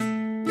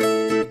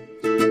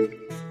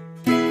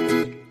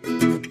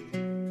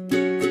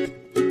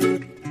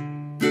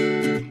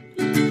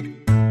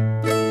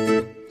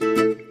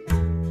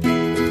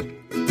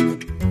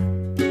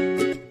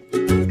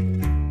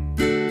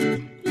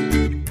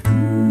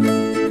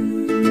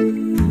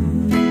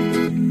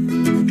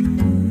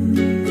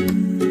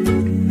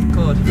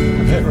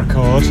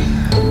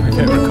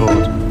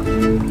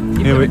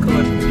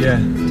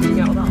Yeah. Did you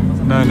get all that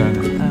one?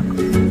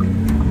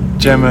 No.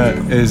 Gemma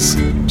is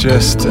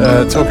just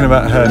talking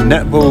about her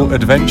netball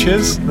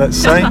adventures, let's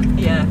say.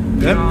 Yeah.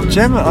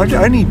 Gemma,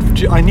 I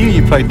knew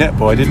you played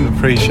netball. I didn't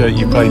appreciate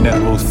you played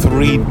netball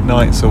 3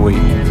 nights a week.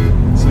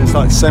 Yeah. So it's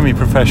like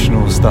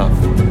semi-professional stuff.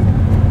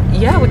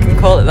 Yeah, we can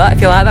call it that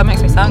if you like. That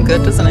makes me sound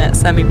good, doesn't it?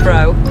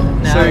 Semi-pro.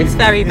 No, So it's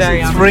very, is very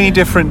it amateur. 3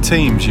 different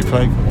teams you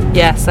play?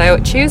 Yeah, so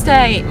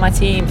Tuesday my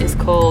team is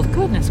called,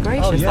 goodness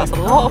gracious, that's a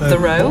lot of the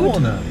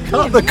road.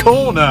 Cut the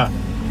corner.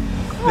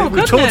 Oh, We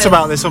talked goodness.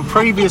 about this on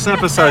previous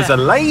episodes. A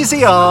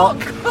lazy arc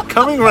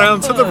coming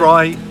round to the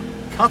right,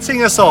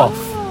 cutting us off.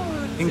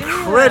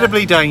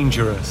 Incredibly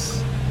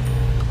dangerous.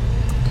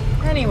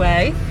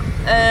 Anyway,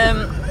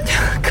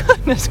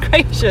 goodness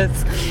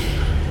gracious.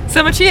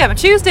 So my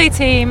Tuesday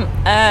team,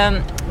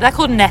 they're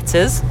called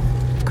Netters.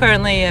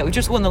 Currently, we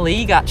just won the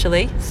league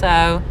actually,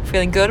 so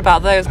feeling good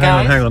about those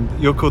guys. Hang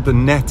on. You're called the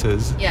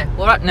Netters. Yeah,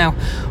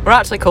 we're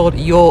actually called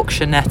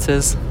Yorkshire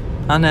Netters.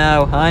 I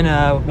know.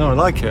 No, I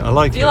like it.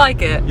 Do you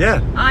like it?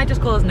 Yeah. I just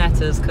call us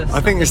Netters because I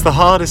think it's the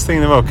hardest thing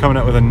in the world, coming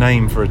up with a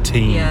name for a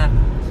team. Yeah,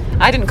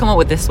 I didn't come up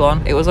with this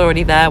one. It was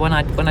already there when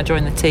I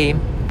joined the team.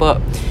 But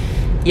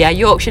yeah,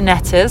 Yorkshire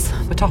Netters.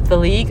 We're top of the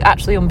league,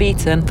 actually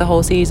unbeaten the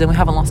whole season. We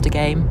haven't lost a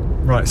game.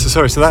 Right.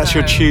 So that's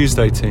your So,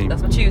 Tuesday team.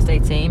 That's my Tuesday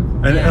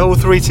team. And yeah. all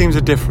 3 teams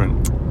are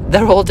different.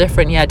 They're all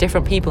different. Yeah,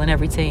 different people in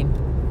every team.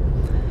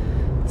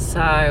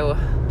 So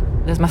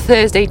there's my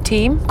Thursday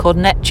team called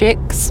Net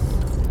Chicks.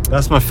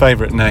 That's my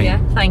favourite name.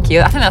 Yeah, thank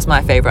you. I think that's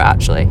my favourite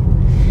actually.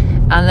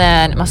 And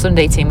then my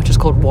Sunday team, which is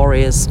called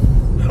Warriors.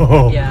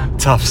 Oh, Yeah.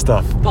 tough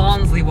stuff.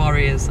 Barnsley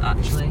Warriors,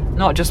 actually.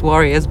 Not just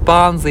Warriors,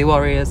 Barnsley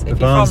Warriors. The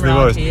Barnsley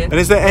Warriors. And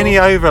is there any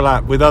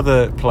overlap with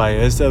other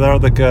players? Are there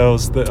other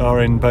girls that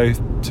are in both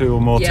 2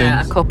 or more Yeah,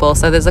 teams? a couple.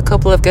 So there's a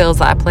couple of girls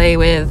that I play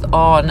with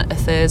on a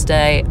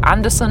Thursday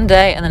and a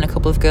Sunday, and then a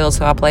couple of girls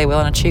who I play with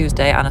on a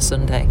Tuesday and a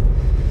Sunday.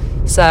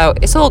 So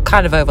it's all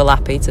kind of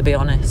overlappy, to be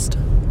honest.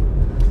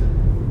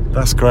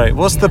 That's great.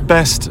 What's the Yeah.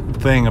 best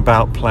thing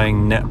about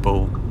playing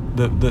netball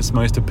that's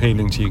most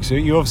appealing to you? Because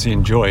you obviously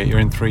enjoy it. You're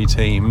in 3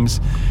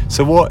 teams.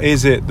 So what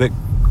is it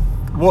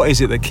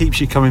that keeps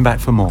you coming back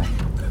for more?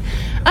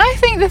 I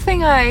think the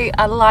thing I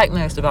like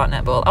most about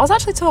netball, I was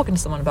actually talking to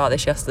someone about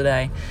this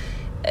yesterday,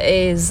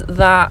 is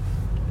that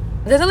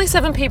there's only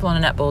 7 people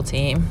on a netball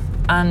team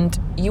and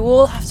you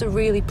all have to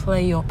really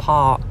play your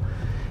part.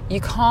 You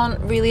can't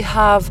really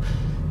have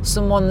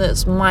someone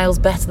that's miles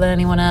better than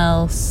anyone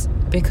else,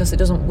 because it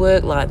doesn't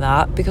work like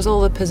that, because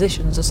all the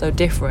positions are so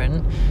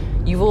different.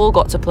 You've all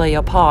got to play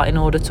your part in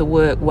order to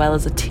work well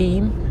as a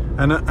team.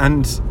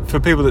 And for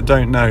people that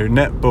don't know,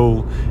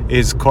 netball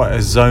is quite a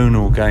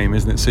zonal game,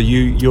 isn't it? So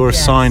you're Yes.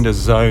 assigned a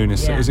zone.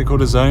 Yeah. Is it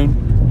called a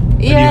zone?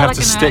 Yeah, And you have like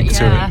to an, stick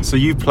to yeah. it. So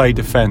you play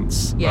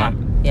defence. Yeah, Right?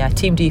 yeah,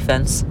 team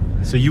defence.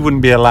 So you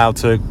wouldn't be allowed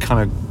to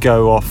kind of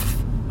go off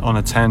on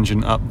a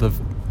tangent up the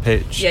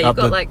pitch, Yeah, you've up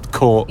got, the like,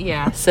 court.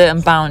 Yeah,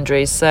 certain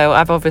boundaries. So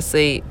I've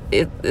obviously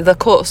the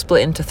court's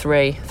split into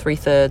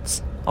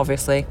 3/3,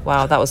 obviously.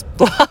 Wow, that was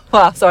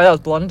wow. Sorry, that was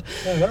blonde.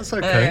 No, that's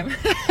okay.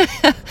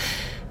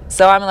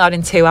 So I'm allowed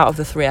in 2 out of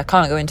the 3. I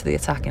can't go into the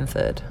attacking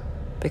third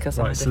because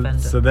I'm a Right,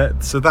 defender.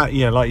 so that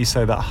yeah, like you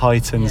say, that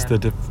heightens Yeah. the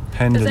There's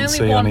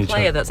dependency only on one each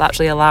player other. that's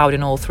actually allowed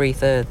in all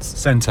 3/3.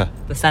 Centre.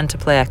 The centre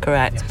player,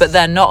 correct. Yes. But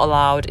they're not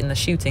allowed in the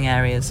shooting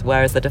areas,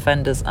 whereas the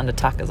defenders and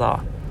attackers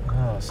are.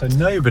 Oh, so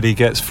nobody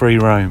gets free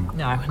roam.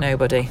 No,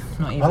 nobody.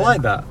 Not even. I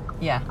like that.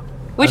 Yeah.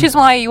 Which is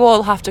why you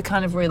all have to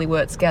kind of really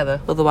work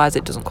together, otherwise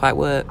it doesn't quite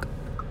work.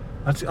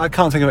 I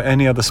can't think of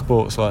any other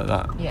sports like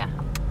that. Yeah.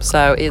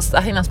 So I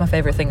think that's my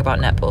favourite thing about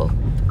netball.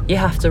 You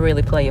have to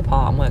really play your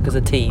part and work as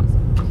a team.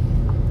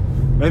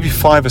 Maybe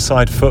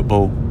 5-a-side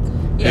football.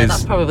 Yeah,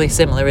 that's probably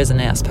similar, isn't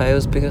it, I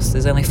suppose, because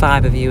there's only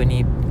 5 of you and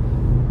you...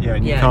 Yeah,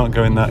 and you Yeah. can't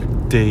go in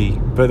that D.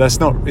 But that's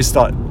not. It's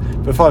like.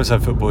 But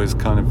 5-a-side football is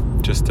kind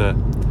of just a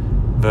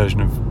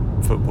version of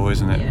football,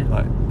 isn't it? Yeah.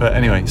 Like. But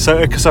anyway,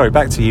 so sorry.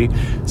 Back to you.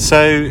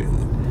 So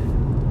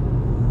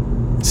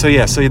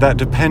yeah. So that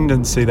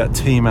dependency, that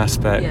team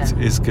aspect,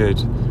 Yeah. is good.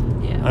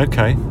 Yeah.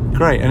 Okay,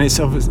 great. And it's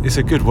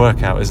a good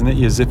workout, isn't it?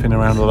 You're zipping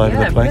around all over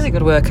Yeah, the place. really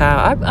good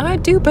workout. I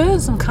do burn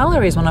some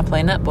calories when I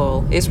play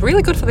netball. It's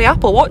really good for the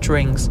Apple Watch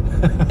rings.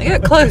 I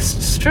get close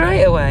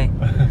straight away.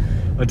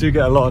 I do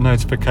get a lot of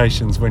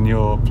notifications when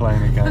you're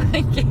playing a game.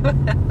 Thank you.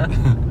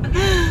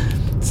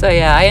 So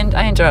yeah,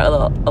 I enjoy it a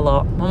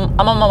lot.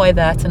 I'm on my way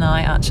there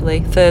tonight, actually.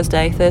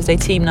 Thursday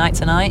team night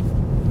tonight.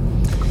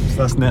 So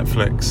that's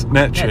Netflix.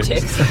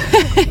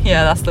 Netflix.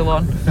 Yeah, that's the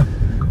one.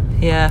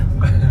 Yeah.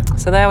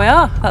 So there we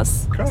are.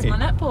 That's my Great.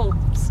 netball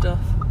stuff.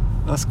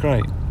 That's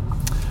great.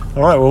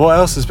 All right, well, what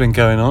else has been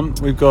going on?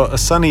 We've got a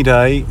sunny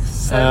day.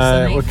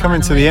 Sunny, we're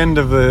coming to finally. the end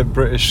of the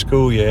British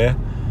school year,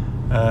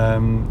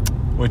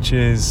 which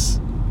is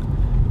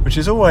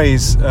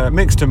always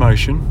mixed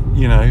emotion,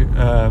 you know.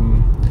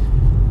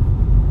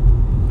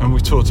 And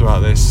we've talked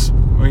about this.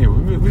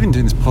 We've been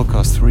doing this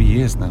podcast 3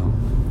 years now,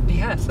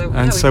 Yeah. So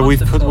and so we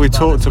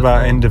talked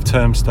about end of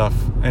term stuff,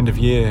 end of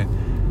year,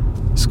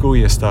 school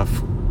year stuff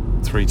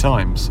 3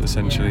 times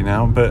essentially Yeah.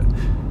 now. But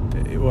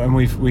and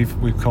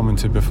we've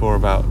commented before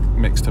about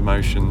mixed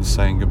emotions,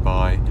 saying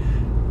goodbye,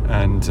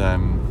 and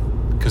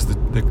because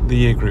the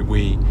year group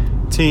we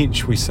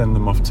teach, we send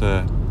them off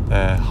to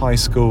their high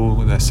school,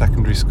 their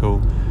secondary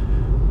school,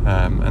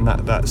 and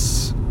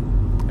that's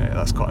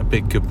quite a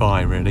big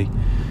goodbye, really.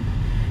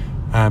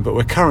 But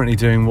we're currently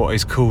doing what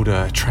is called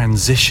a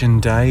transition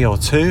day or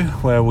two,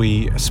 where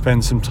we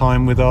spend some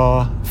time with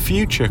our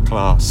future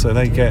class. So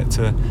they get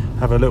to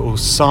have a little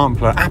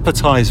sampler,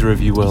 appetizer,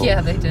 if you will. Yeah,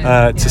 they do.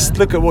 To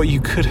look at what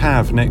you could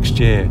have next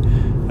year.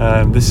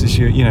 This is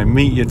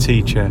meet your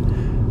teacher,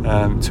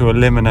 to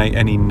eliminate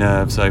any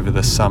nerves over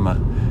the summer.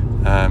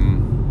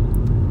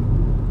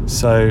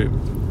 So,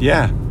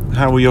 yeah.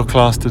 How were your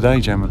class today,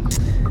 Gemma?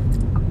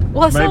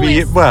 Well,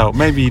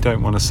 maybe you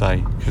don't want to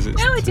say because it's.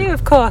 No, I do.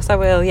 Of course, I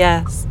will.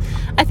 Yes,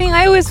 I think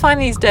I always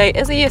find these days,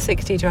 as a Year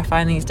 6 teacher, I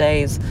find these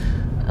days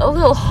a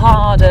little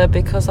harder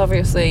because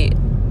obviously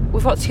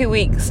we've got 2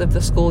 weeks of the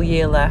school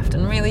year left,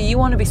 and really you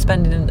want to be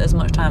spending as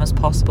much time as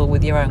possible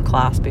with your own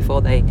class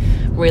before they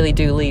really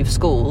do leave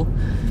school.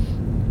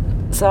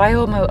 So I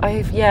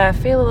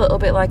feel a little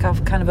bit like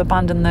I've kind of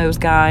abandoned those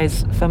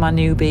guys for my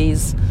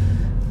newbies,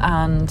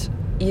 and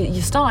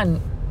you're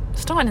starting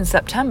in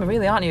September,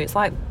 really, aren't you? It's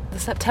like the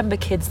September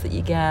kids that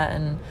you get,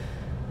 and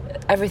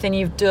everything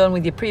you've done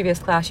with your previous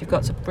class you've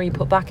got to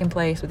re-put back in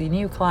place with your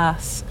new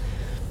class.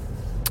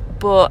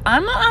 But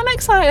I'm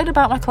excited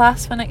about my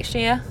class for next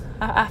year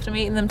after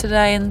meeting them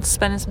today and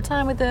spending some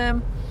time with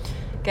them,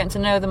 getting to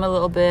know them a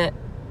little bit.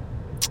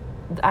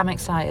 I'm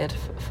excited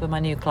for my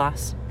new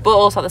class, but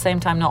also at the same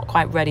time not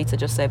quite ready to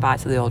just say bye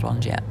to the old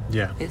ones yet.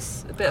 Yeah,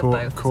 it's a bit of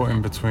both. Caught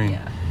in between.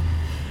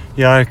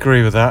 Yeah, I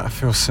agree with that. I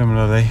feel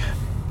similarly.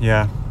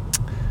 Yeah.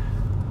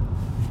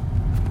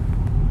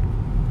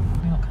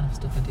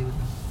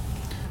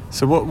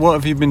 So what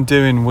have you been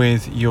doing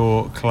with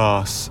your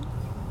class,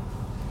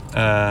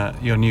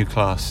 your new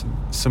class?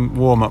 Some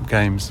warm-up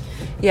games?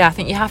 Yeah, I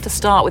think you have to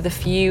start with a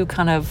few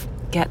kind of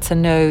get to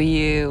know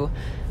you,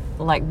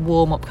 like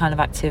warm-up kind of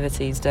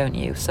activities, don't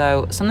you?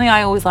 So something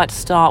I always like to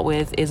start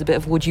with is a bit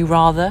of would you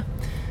rather,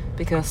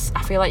 because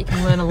I feel like you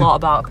can learn a lot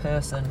about a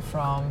person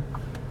from...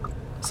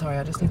 Sorry,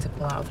 I just need to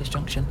pull out of this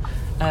junction.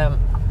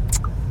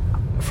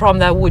 From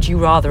their would you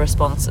rather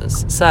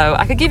responses. So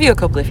I could give you a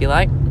couple if you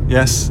like.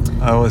 Yes,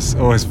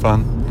 always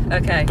fun.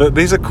 Okay. But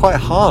these are quite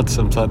hard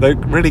sometimes. They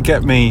really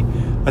get me.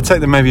 I take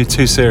them maybe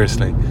too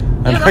seriously.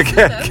 And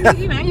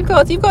you've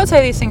got to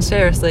take these things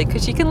seriously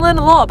because you can learn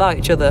a lot about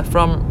each other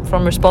from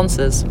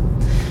responses.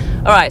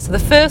 All right. So the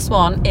first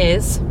one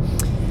is: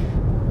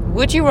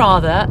 would you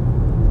rather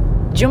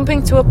jump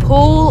into a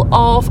pool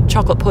of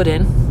chocolate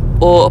pudding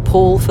or a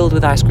pool filled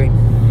with ice cream?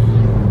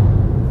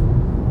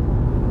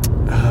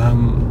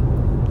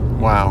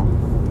 Wow,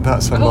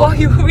 that's a lot. Oh,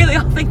 you really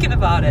are thinking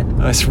about it.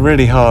 It's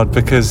really hard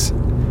because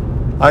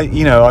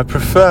I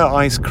prefer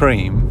ice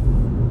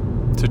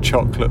cream to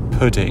chocolate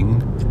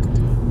pudding,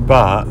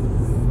 but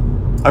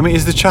I mean,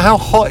 how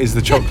hot is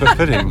the chocolate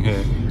pudding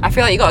here? I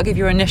feel like you got to give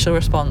your initial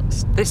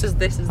response. This is.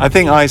 I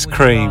think ice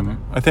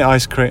cream.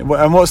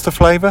 And what's the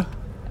flavour?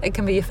 It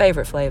can be your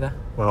favourite flavour.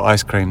 Well,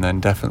 ice cream then,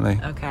 definitely.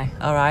 Okay,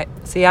 all right.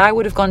 See, I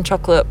would have gone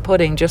chocolate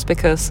pudding just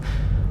because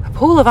a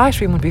pool of ice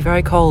cream would be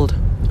very cold.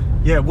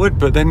 Yeah, it would,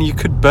 but then you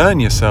could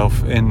burn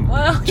yourself in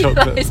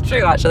chocolate. It's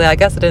true, actually. I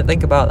guess I didn't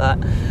think about that.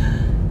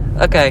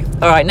 Okay,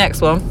 all right,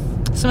 next one.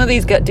 Some of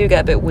these do get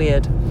a bit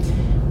weird.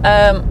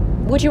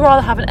 Would you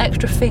rather have an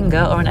extra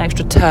finger or an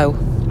extra toe?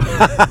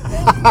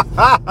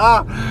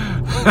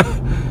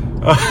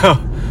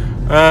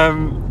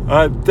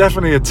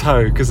 Definitely a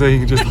toe, because then you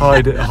can just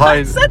hide it.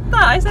 I said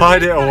that.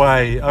 Hide it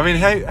away. I mean,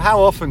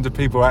 how often do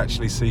people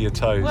actually see your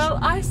toes? Well,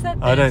 I said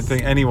this. I don't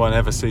think anyone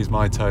ever sees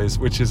my toes,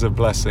 which is a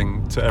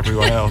blessing to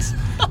everyone else.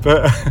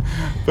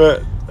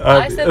 but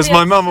as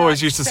my mum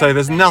always used to say,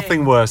 there's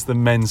nothing worse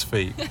than men's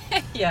feet.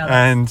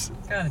 Yeah.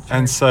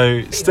 And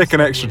so stick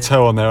an extra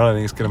toe on there. I don't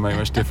think it's going to make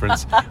much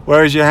difference.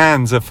 Whereas your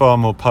hands are far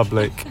more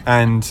public.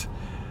 And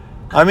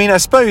I mean, I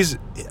suppose,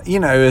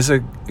 as a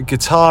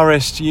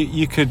guitarist,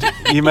 you could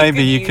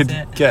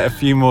get a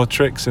few more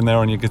tricks in there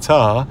on your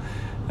guitar.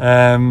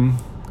 That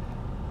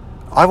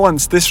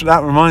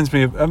reminds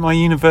me of at my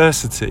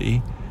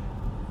university,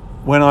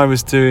 when I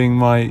was doing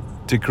my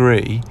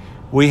degree,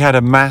 we had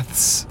a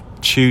maths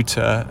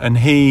tutor, and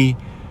he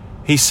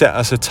set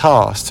us a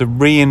task to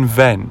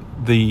reinvent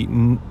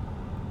the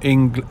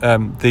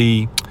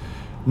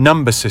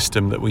number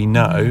system that we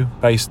know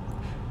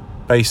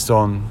based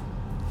on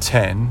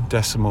 10,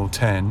 decimal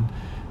 10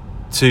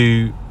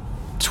 to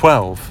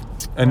 12,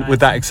 and with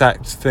that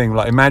exact thing,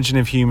 like imagine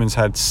if humans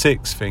had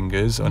 6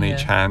 fingers on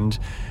each hand,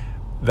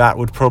 that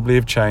would probably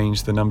have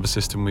changed the number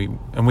system.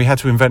 We had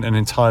to invent an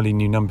entirely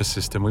new number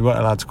system. We weren't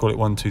allowed to call it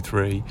 1, 2,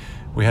 3.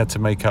 We had to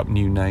make up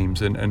new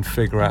names and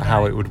figure out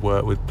how it would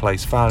work with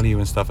place value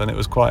and stuff, and it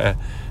was quite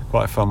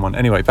a fun one.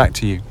 Anyway, back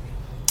to you.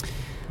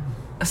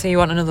 So you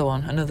want another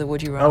one? Another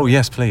would you rather? Oh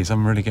yes, please.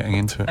 I'm really getting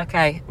into it.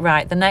 Okay,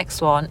 right. The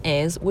next one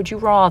is: would you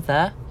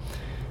rather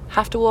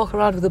have to walk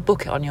around with a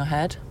bucket on your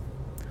head,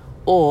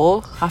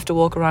 or have to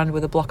walk around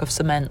with a block of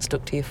cement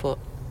stuck to your foot?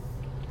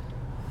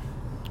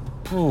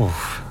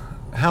 Oof.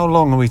 How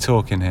long are we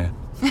talking here?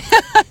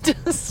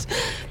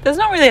 There's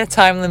not really a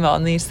time limit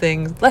on these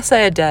things. Let's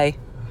say a day.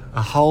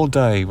 A whole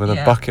day with a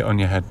Yeah. bucket on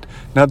your head.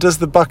 Now, does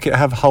the bucket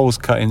have holes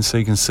cut in so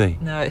you can see?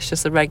 No, it's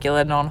just a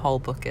regular non-hole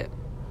bucket.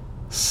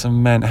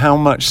 Cement. How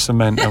much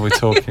cement are we You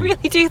talking?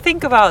 really do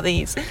think about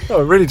these.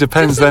 Oh, it really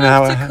depends Just then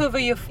enough how... to cover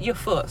your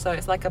foot, so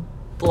it's like a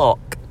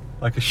block.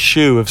 Like a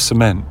shoe of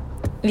cement.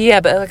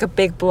 Yeah, but like a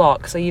big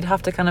block, so you'd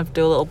have to kind of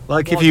do a little...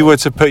 Like if you were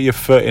to put your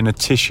foot in a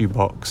tissue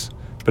box,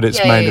 but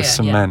it's made of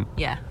cement.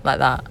 Yeah, like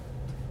that.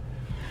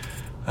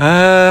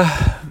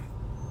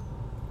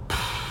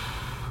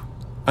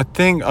 I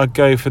think I'd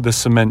go for the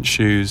cement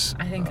shoes.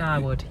 I think I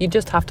would. You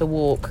just have to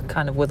walk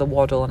kind of with a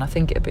waddle, and I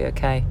think it'd be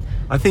okay.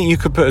 I think you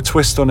could put a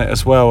twist on it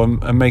as well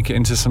and make it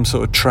into some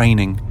sort of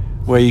training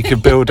where you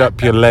could build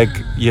up your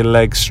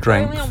leg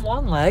strength. Only on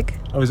one leg.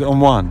 Oh, is it on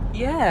one?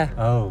 Yeah.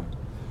 Oh.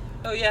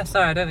 Oh yeah.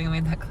 Sorry, I don't think I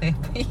made that clear.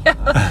 But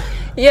yeah,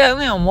 yeah,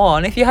 only on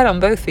one. If you had it on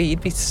both feet,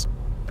 you'd be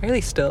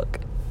really stuck.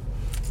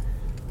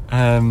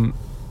 So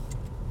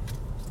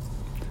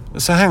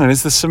hang on,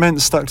 is the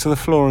cement stuck to the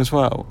floor as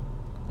well?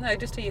 No,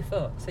 just to your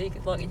foot. So you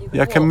could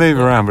Yeah, I can move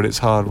around, but it's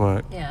hard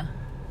work. Yeah.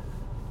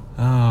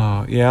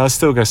 Oh, yeah, I'll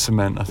still go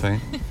cement, I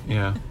think.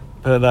 Yeah.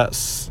 But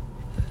that's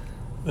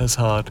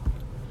hard.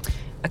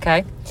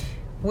 Okay.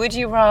 Would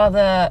you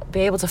rather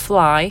be able to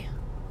fly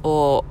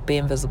or be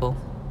invisible?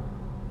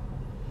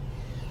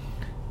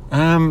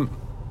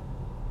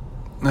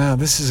 Now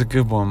this is a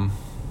good one.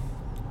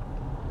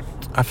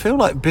 I feel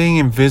like being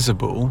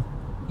invisible.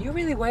 You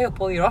really weigh up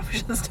all your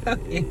options,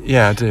 don't you?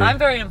 Yeah, I do. I'm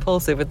very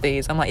impulsive with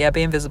these. I'm like, yeah,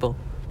 be invisible.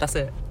 That's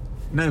it.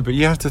 No, but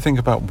you have to think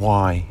about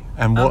why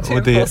and I'm what too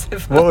would the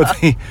impulsive for what would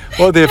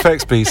that. the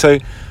effects be. So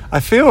I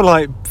feel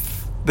like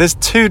there's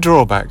two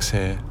drawbacks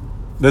here.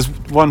 There's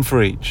one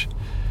for each.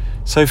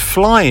 So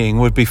flying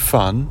would be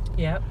fun,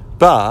 Yep.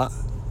 but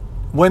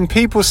when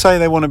people say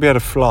they want to be able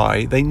to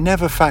fly, they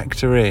never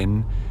factor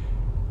in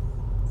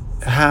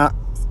how,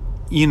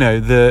 you know,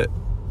 the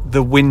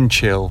wind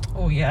chill.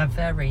 Oh yeah,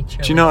 very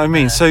chill. Do you know what I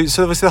mean? So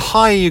obviously the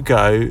higher you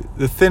go,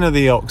 the thinner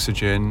the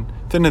oxygen,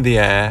 thinner the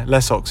air,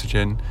 less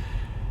oxygen.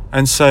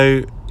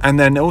 And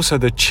then also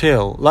the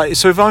chill. Like,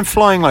 so if I'm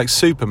flying like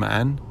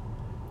Superman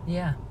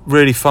yeah.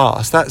 really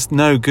fast, that's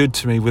no good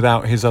to me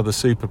without his other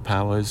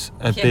superpowers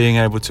of Yeah. being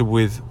able to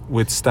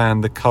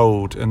withstand the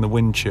cold and the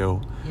wind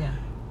chill. Yeah.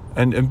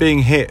 And being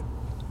hit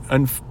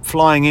and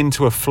flying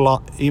into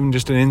even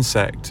just an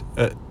insect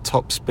at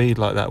top speed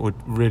like that would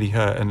really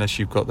hurt unless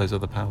you've got those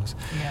other powers.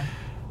 Yeah.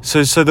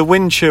 So the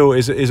wind chill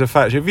is a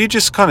factor. If you're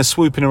just kind of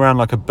swooping around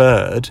like a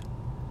bird,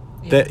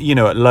 that, you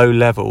know, at low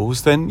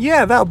levels, then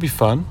yeah, that would be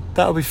fun.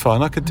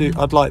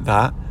 I'd like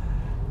that.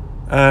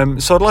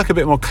 So I'd like a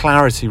bit more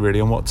clarity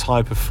really on what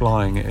type of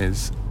flying it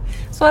is.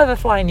 So whatever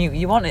flying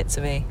you want it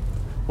to be.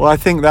 Well, I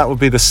think that would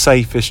be the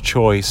safest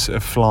choice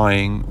of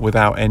flying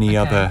without any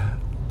other,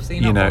 So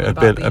you know,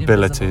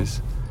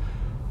 abilities.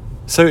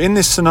 So in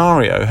this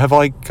scenario, have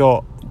I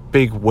got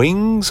big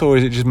wings or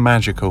is it just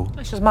magical?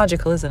 It's just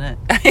magical, isn't it?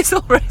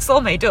 It's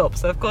all made up,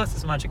 so of course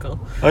it's magical.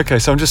 Okay,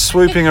 so I'm just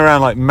swooping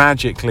around like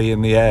magically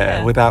in the air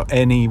Yeah. without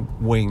any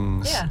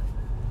wings. Yeah.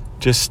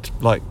 Just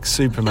like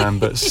Superman,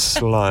 but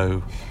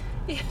slow.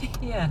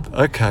 Yeah.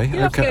 Okay, You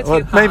don't have to okay. go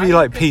Well, too maybe high.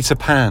 like Peter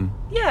Pan.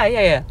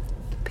 Yeah.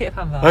 Peter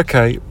Pan vibe.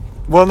 Okay.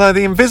 Well, no,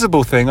 the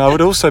invisible thing I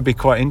would also be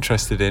quite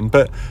interested in,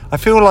 but I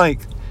feel like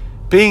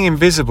being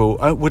invisible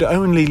would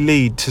only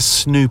lead to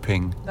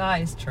snooping.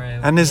 That is true.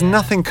 And there's yeah.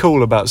 nothing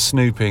cool about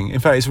snooping. In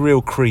fact, it's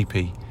real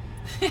creepy.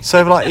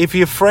 So, like, if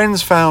your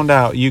friends found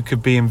out you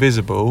could be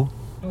invisible,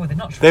 Oh, they're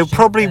not trust they you,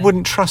 probably would they?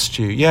 wouldn't trust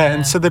you. Yeah, Yeah.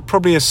 and so they'd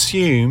probably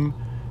assume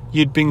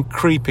you'd been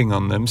creeping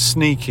on them,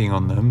 sneaking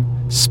on them,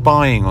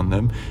 spying on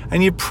them,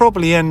 and you'd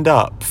probably end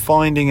up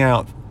finding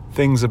out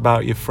things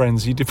about your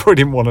friends you probably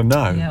didn't want to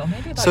know. Yeah, or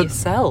maybe about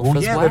yourself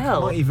as They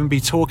well. might even be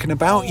talking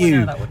about Oh, you,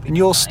 no, that would be and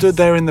you're nice. stood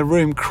there in the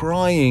room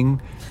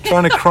crying,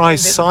 trying to cry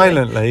Invisibly.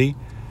 silently.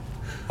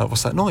 Like,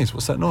 what's that noise?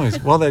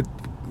 While they're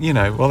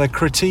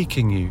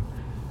critiquing you.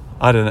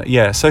 I don't know.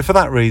 Yeah. So for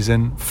that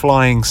reason,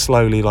 flying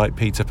slowly like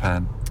Peter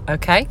Pan.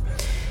 Okay.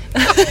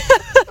 All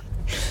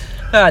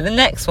right, the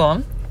next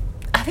one.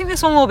 I think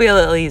this one will be a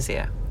little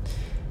easier.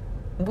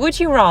 Would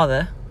you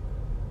rather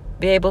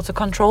be able to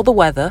control the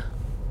weather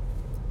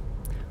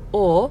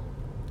or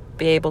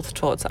be able to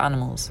talk to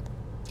animals?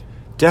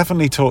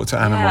 Definitely talk to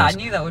animals. Yeah, I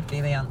knew that would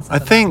be the answer.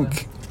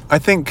 I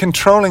think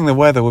controlling the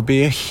weather would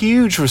be a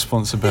huge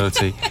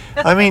responsibility.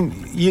 I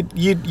mean,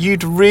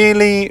 you'd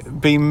really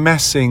be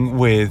messing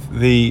with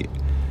the,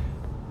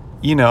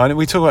 you know, and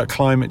we talk about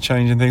climate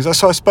change and things.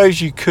 So I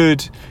suppose you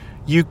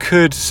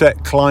could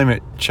set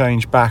climate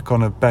change back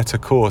on a better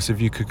course if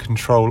you could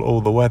control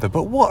all the weather.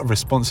 But what a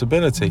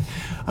responsibility!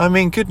 I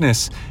mean,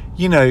 goodness,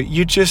 you know,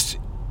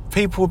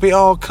 people will be,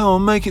 oh, come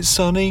on, make it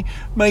sunny.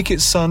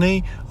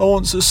 I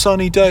want a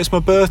sunny day. It's my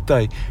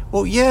birthday.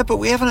 Well, yeah, but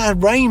we haven't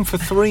had rain for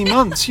 3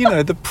 months. You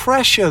know, the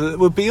pressure that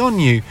would be on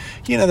you.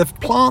 You know, the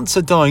plants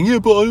are dying. Yeah,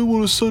 but I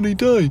want a sunny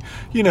day.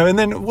 You know, and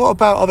then what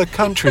about other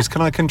countries?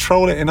 Can I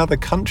control it in other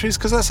countries?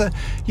 Because that's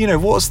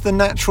what's the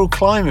natural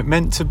climate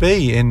meant to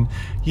be in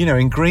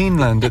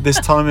Greenland at this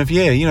time of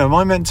year? You know, am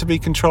I meant to be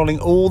controlling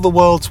all the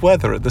world's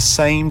weather at the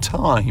same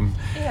time?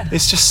 Yeah.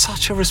 It's just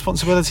such a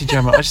responsibility,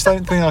 Gemma. I just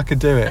don't think I could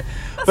do it.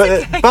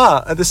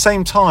 But at the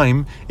same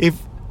time, it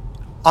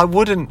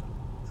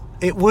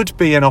would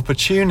be an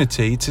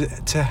opportunity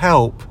to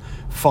help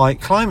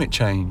fight climate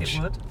change.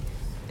 It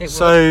would.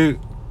 So,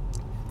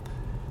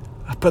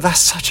 but that's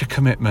such a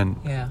commitment.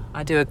 Yeah,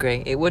 I do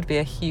agree. It would be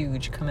a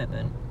huge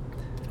commitment.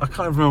 I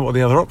can't remember what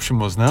the other option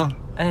was now.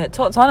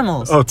 Talk to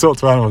animals. Oh, talk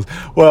to animals.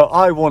 Well,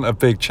 I want a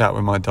big chat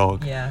with my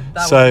dog. Yeah,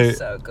 that would be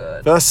so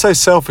good. But that's so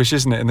selfish,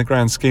 isn't it, in the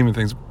grand scheme of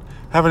things?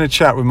 Having a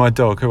chat with my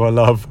dog, who I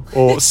love,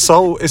 or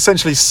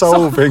essentially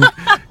solving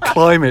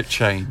climate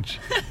change.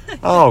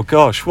 Oh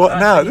gosh, what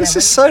now? This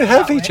is so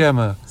heavy,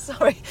 Gemma.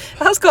 Sorry,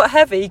 that's got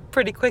heavy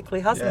pretty quickly,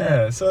 hasn't it?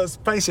 Yeah, so it's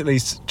basically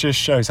just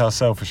shows how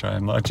selfish I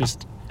am.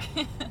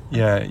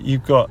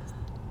 You've got.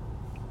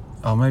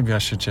 Oh, maybe I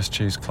should just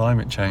choose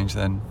climate change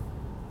then,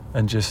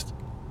 and just.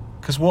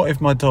 Because what if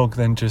my dog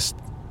then just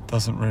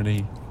doesn't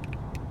really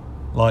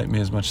like me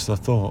as much as I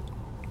thought?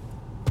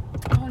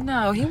 Oh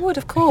no, he would,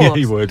 of course. Yeah,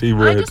 he would.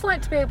 I just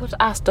like to be able to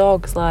ask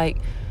dogs, like,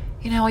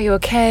 are you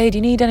okay? Do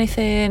you need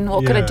anything?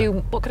 What could I do?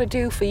 What could I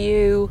do for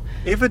you?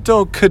 If a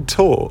dog could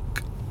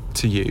talk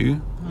to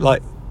you,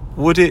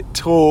 would it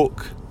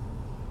talk?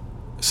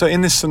 So in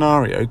this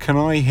scenario, can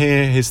I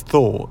hear his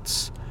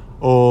thoughts,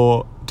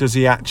 or does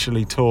he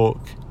actually talk?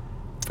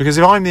 Because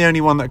if I'm the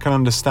only one that can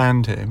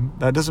understand him,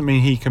 that doesn't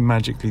mean he can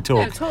magically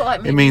talk. No, talk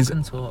like me. It means you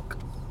can talk.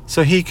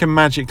 So he can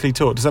magically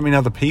talk. Does that mean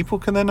other people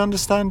can then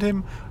understand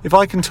him? If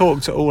I can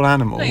talk to all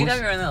animals... No, you'd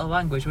have your own little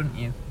language, wouldn't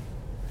you?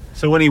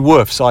 So when he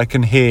woofs, I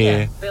can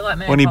hear. Yeah, like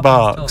Mary when he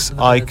Poppins barks,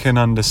 I can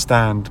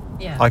understand.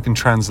 Yeah. I can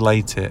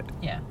translate it.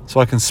 Yeah. So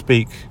I can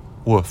speak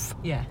woof.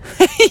 Yeah.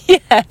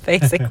 Yeah,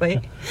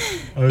 basically.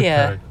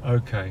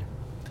 Okay.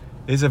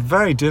 It's a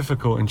very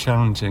difficult and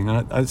challenging.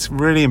 And it's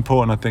really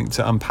important, I think,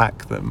 to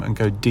unpack them and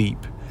go deep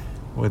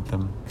with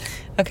them.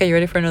 Okay, you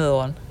ready for another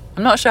one?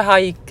 I'm not sure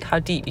how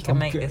deep you can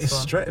make this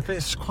one. But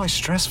it's quite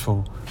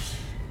stressful.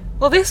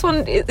 Well, this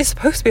one is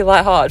supposed to be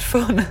light-hearted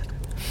fun.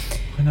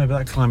 I know, but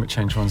that climate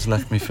change one's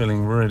left me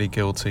feeling really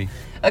guilty.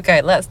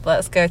 Okay, let's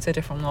go to a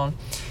different one.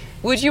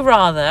 Would you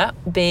rather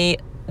be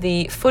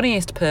the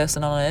funniest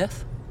person on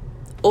Earth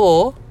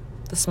or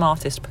the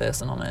smartest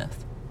person on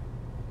Earth?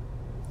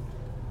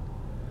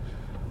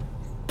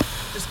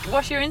 Just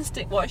what's your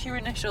instinct? What's your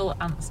initial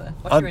answer?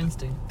 What's your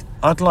instinct?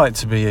 I'd like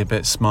to be a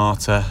bit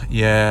smarter.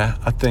 Yeah,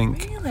 I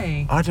think.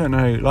 Really? I don't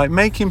know. Like,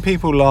 making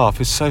people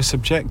laugh is so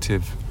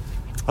subjective.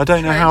 I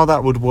don't know how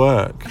that would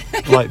work.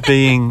 Like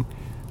being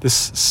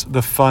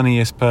the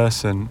funniest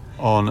person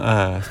on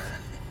Earth.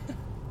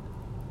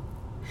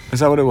 Is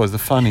that what it was? The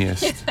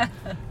funniest. Yeah.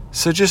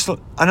 So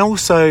and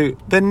also,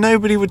 then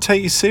nobody would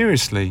take you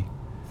seriously.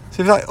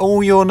 So if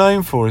all you're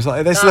known for is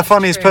this is the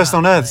funniest person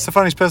on Earth. It's the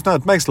funniest person on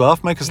Earth.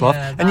 Make us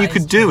laugh, and you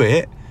could do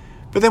it.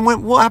 But then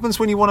what happens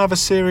when you want to have a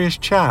serious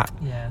chat?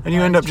 Yeah, and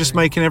you end up just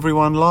making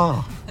everyone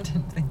laugh? I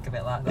didn't think of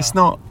it like that. It's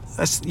not.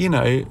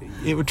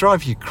 It would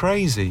drive you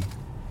crazy.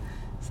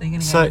 So you're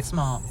going to get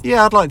smart?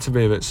 Yeah, I'd like to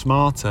be a bit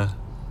smarter.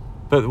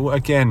 But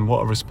again,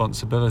 what a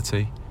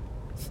responsibility.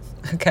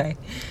 Okay.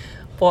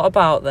 What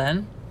about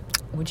then?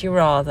 Would you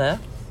rather...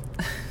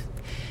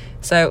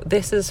 So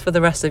this is for the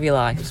rest of your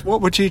life.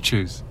 What would you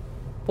choose?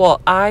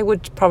 What?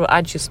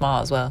 I'd choose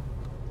smart as well.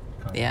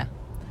 Okay.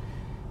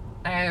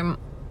 Yeah.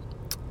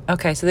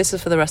 Okay, so this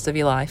is for the rest of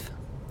your life.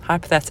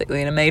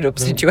 Hypothetically, in a made-up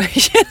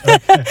situation.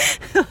 Okay.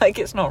 Like,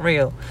 it's not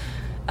real.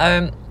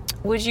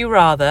 Would you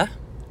rather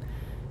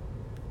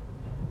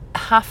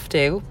have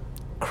to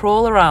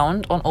crawl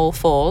around on all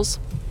fours,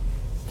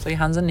 so your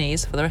hands and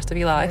knees, for the rest of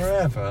your life?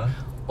 Forever?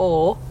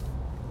 Or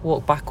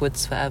walk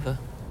backwards forever?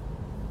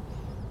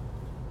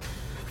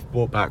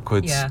 Walk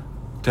backwards. Yeah.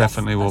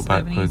 Definitely walk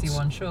backwards. That's an easy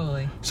one,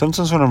 surely.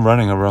 Sometimes when I'm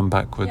running, I run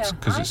backwards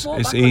because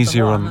it's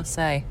easier on. I must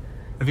say.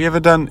 Have you ever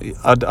done?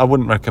 I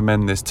wouldn't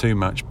recommend this too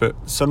much, but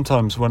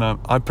sometimes when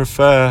I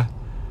prefer.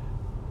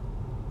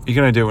 You're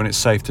going to do it when it's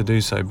safe to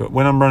do so, but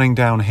when I'm running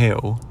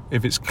downhill,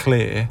 if it's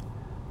clear,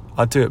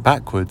 I do it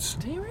backwards.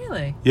 Do you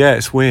really? Yeah,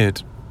 it's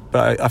weird,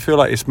 but I feel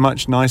like it's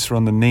much nicer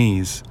on the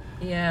knees.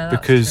 Yeah,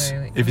 that's because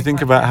true. If you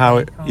think about how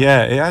it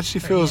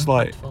actually feels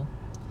like.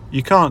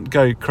 You can't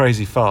go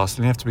crazy fast,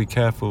 and you have to be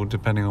careful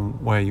depending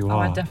on where you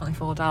are. I'd definitely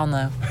fall down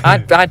though.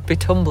 I'd be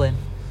tumbling.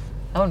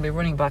 I wouldn't be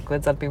running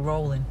backwards. I'd be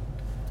rolling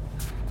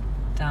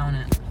down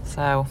it.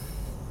 So.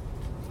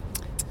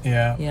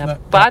 Yeah.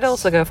 But I'd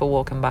also go for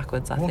walking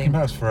backwards. I think. Walking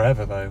backwards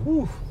forever though.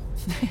 Woo.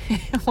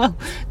 Well,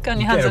 go on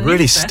your hands and knees. Get a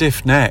really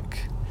stiff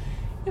neck.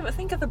 Yeah, but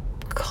think of the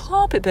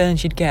carpet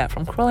burns you'd get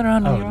from crawling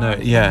around on your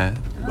arms. Yeah.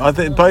 I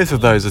think both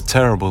of those are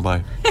terrible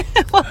though.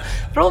 Well,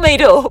 they're all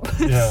made up.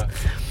 Yeah.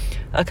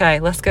 Okay,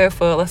 let's go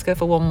for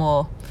one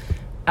more.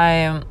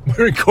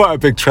 We're in quite a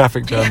big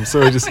traffic jam,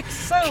 so we just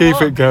So keep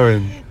long. it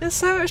going. There's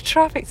so much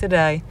traffic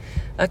today.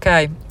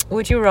 Okay,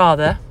 would you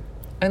rather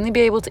only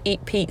be able to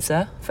eat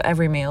pizza for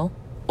every meal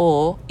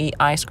or eat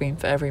ice cream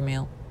for every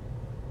meal?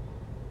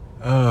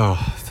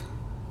 Oh,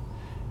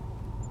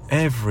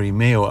 every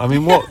meal. I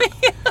mean,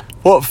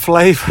 what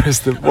flavour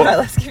is the? What? Right,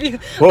 let's give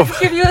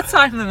you a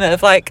time limit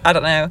of like, I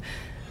don't know,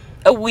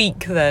 a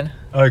week then.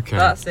 Okay.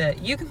 That's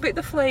it. You can pick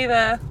the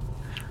flavour.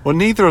 Well,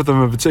 neither of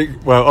them are particular.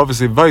 Well,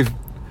 obviously both.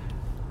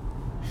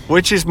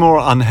 Which is more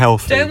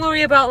unhealthy? Don't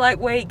worry about like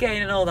weight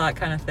gain and all that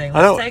kind of thing.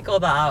 I don't- Let's take all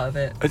that out of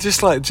it. I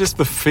just like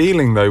the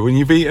feeling though when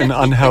you've eaten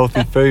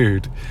unhealthy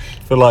food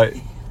for like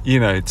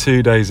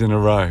 2 days in a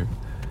row.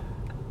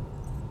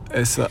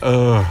 It's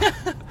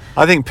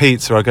I think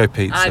pizza. I go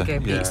pizza. I'd go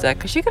pizza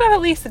because you could have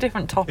at least a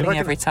different topping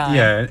every time.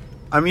 Yeah,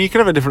 I mean you can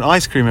have a different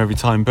ice cream every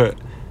time, but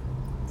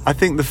I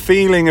think the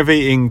feeling of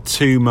eating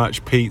too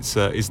much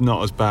pizza is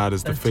not as bad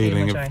as the As too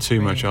feeling much of ice too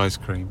cream. much ice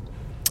cream.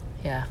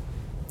 Yeah.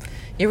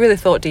 You really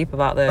thought deep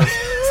about those.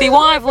 See,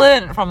 what I've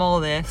learned from all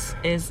this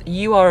is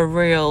you are a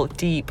real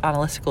deep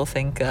analytical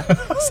thinker.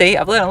 See,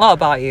 I've learned a lot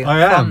about you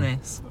from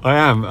this. I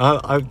am.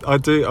 I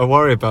do. I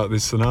worry about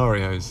these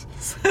scenarios.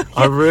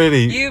 I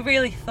really. You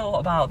really thought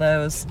about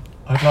those.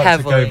 I'd like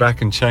heavily. to go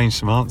back and change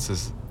some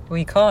answers. Well,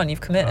 you can't.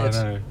 You've committed.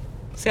 I know.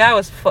 See,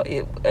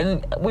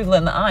 and we've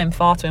learned that I'm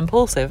far too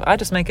impulsive. I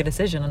just make a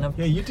decision and I've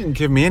Yeah, you didn't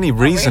give me any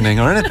reasoning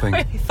or anything.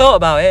 really thought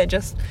about it.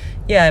 Just,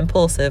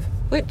 impulsive,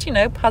 which,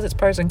 has its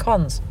pros and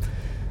cons.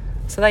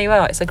 So there you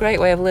are. It's a great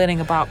way of learning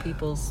about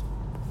people's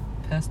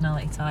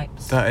personality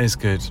types. That is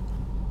good.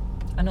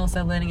 And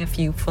also learning a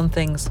few fun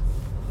things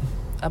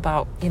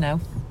about,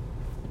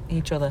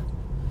 each other.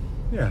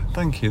 Yeah,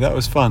 thank you. That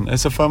was fun.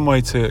 It's a fun way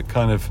to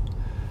kind of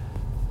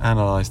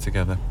analyse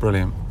together.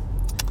 Brilliant.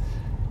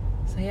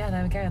 So yeah,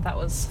 there we go. That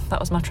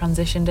was my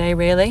transition day,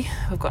 really.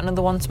 We've got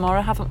another one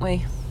tomorrow, haven't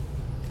we?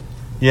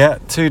 Yeah,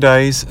 2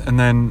 days and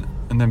then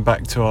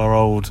back to our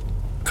old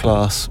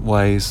class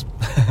ways.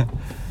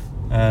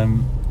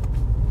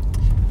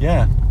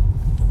 Yeah.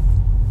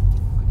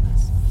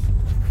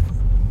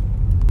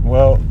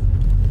 Well,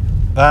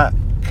 that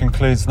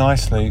concludes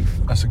nicely.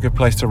 That's a good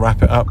place to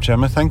wrap it up,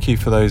 Gemma. Thank you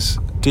for those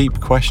deep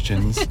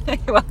questions. You're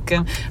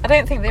welcome. I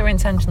don't think they were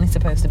intentionally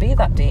supposed to be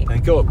that deep. They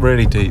got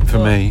really deep for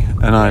me,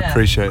 and I Yeah.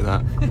 appreciate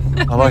that.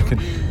 I like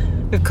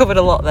We've covered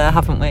a lot there,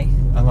 haven't we?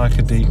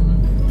 a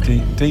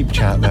deep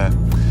chat there.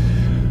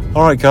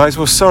 All right, guys.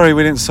 Well, sorry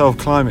we didn't solve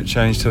climate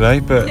change today,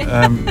 but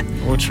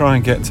we'll try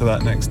and get to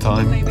that next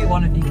time. Maybe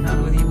one of you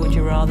can with your would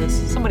you rathers.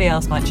 Somebody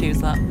else might choose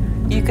that.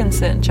 You can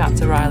sit and chat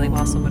to Riley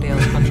while somebody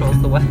else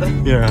controls the weather.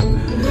 Yeah.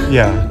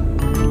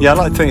 I'd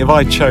like to think if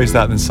I chose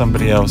that, then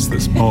somebody else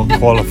that's more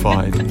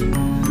qualified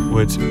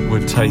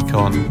would take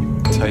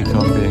on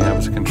being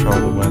able to control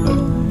the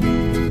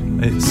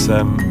weather. It's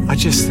I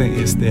just think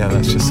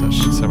that's just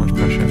so much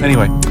pressure.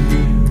 Anyway,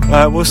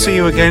 we'll see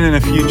you again in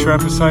a future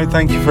episode.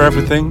 Thank you for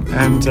everything,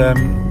 and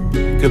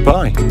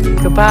goodbye.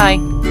 Goodbye.